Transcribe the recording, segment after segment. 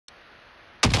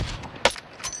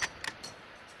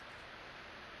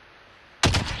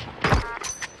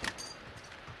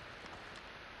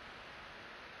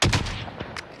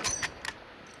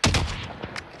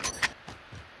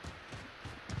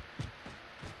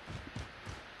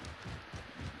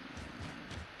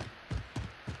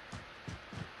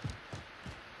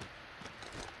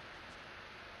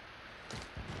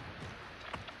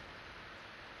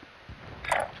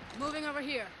Moving over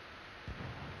here.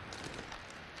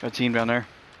 Got a team down there.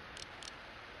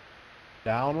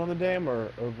 Down on the dam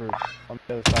or over on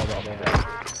the other side of that dam?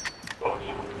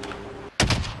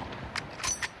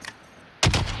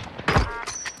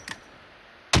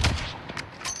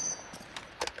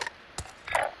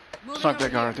 Snipe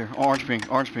that guy right there. Orange ping,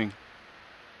 orange ping.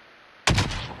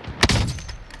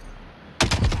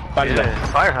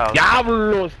 Firehouse.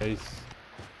 Diablos! They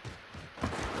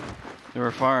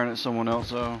were firing at someone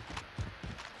else though.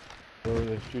 Where were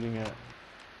they shooting at?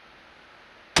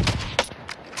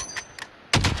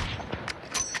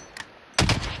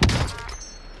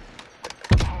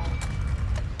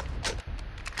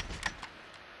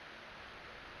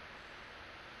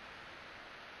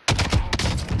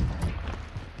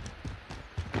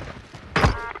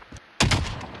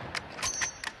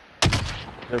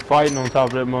 They're fighting on top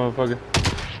of that motherfucker.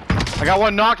 I got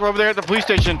one knocked over there at the police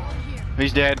station.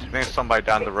 He's dead. I think there's somebody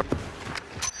down the road.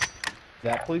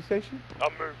 That police station?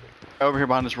 I'm moving. Over here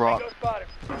behind this rock.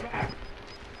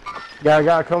 Got a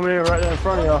guy coming in right there in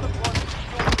front of y'all.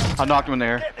 I knocked him in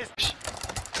there.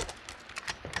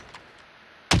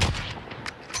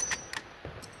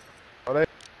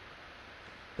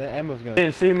 The ammo's gonna. They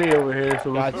didn't see me over here,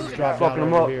 so Guys we're just dropped fucking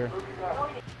down them over up. here.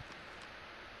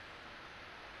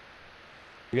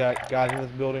 We got guys in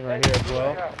this building right here as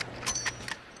well.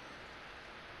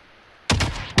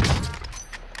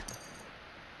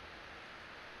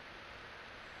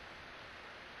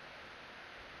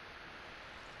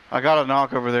 I got a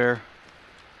knock over there.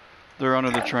 They're under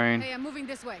the train. Hey, I'm moving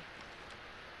this way.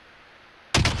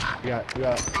 We got.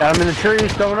 I'm in the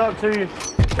trees coming up to you.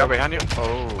 Got behind you.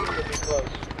 Oh.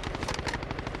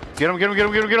 Get him, get him, get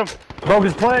him, get him, get him. Broke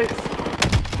his plates.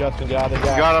 Justin, get out of the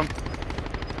guy. Got him.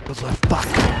 What's left? Fuck.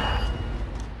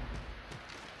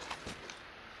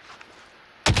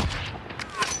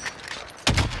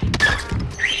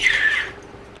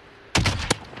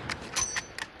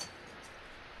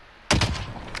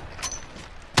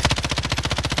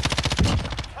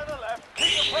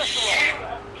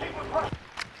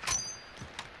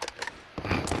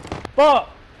 Fuck!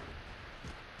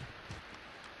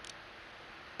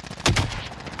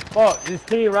 Fuck, this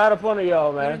team right up under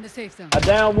y'all, We're in man. the safe zone. I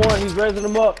down one, he's raising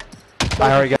them up.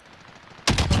 I already got.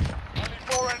 Only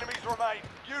 4 enemies remain.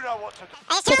 You know what to do.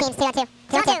 There's two teams, 2 on 2.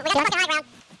 2 on 2. We got the fucking high ground.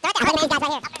 They're right there. I'm these guys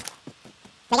right here.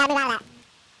 They gotta move out of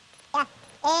that.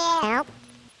 Yeah. Nope.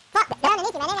 Fuck, they're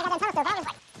underneath you, man. They ain't got them tunnels still, probably.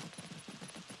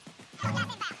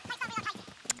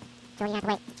 So you have to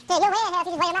wait. Dude, you're way ahead if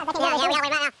you just lay them out. Yeah, we gotta wait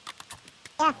right now.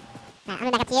 Yeah. Alright,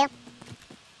 I'm gonna back up to you.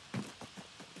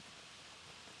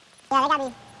 Yeah, they gotta be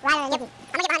right on Yuki. I'm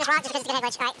gonna get behind this rock just because it's gonna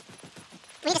glitch. Alright.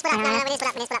 We need to split up. No, we need to split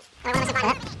up. We need to split up. Alright, we're gonna split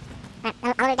up.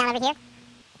 Alright, I'll move down over here.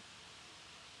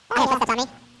 I hear footsteps on me.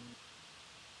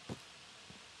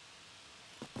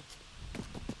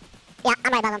 Yeah,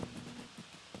 I'm right above them.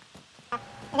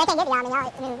 If they can't get you, I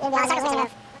mean, it'll be on the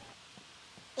move.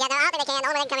 Yeah, no, I don't think they can. The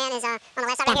only way they can come in is on the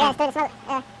west side right here. Yeah, through the smoke.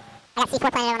 I got C4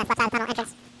 planted on this left side of the tunnel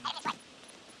entrance.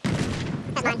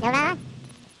 That's mine. You're right.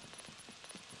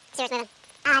 Serious moving.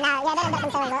 No, yeah, they're not going to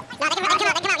say no, they can come out, you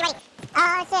ready?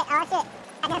 Oh shit.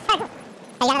 I got a circle.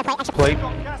 Hey, you got another plate? We've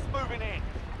got gas moving in.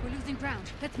 We're losing ground.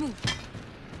 Let's move.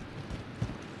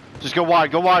 Just go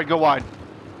wide, go wide, go wide.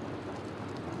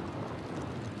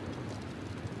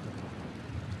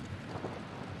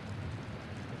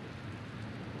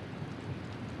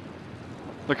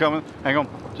 They're coming. Hang on.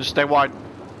 Just stay wide.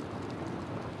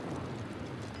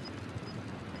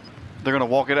 They're gonna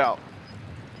walk it out.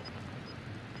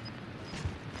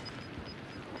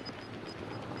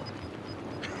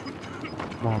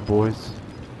 Come on, boys.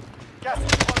 Gas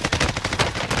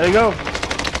There you go.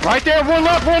 Right there, one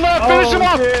left, one left. Finish him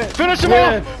off. Shit. Finish him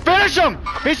off. Finish him.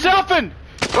 He's selfing.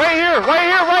 Right here, right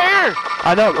here, right here.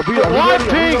 I know. Wide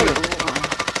ping.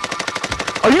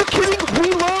 Are you kidding?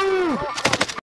 We lost.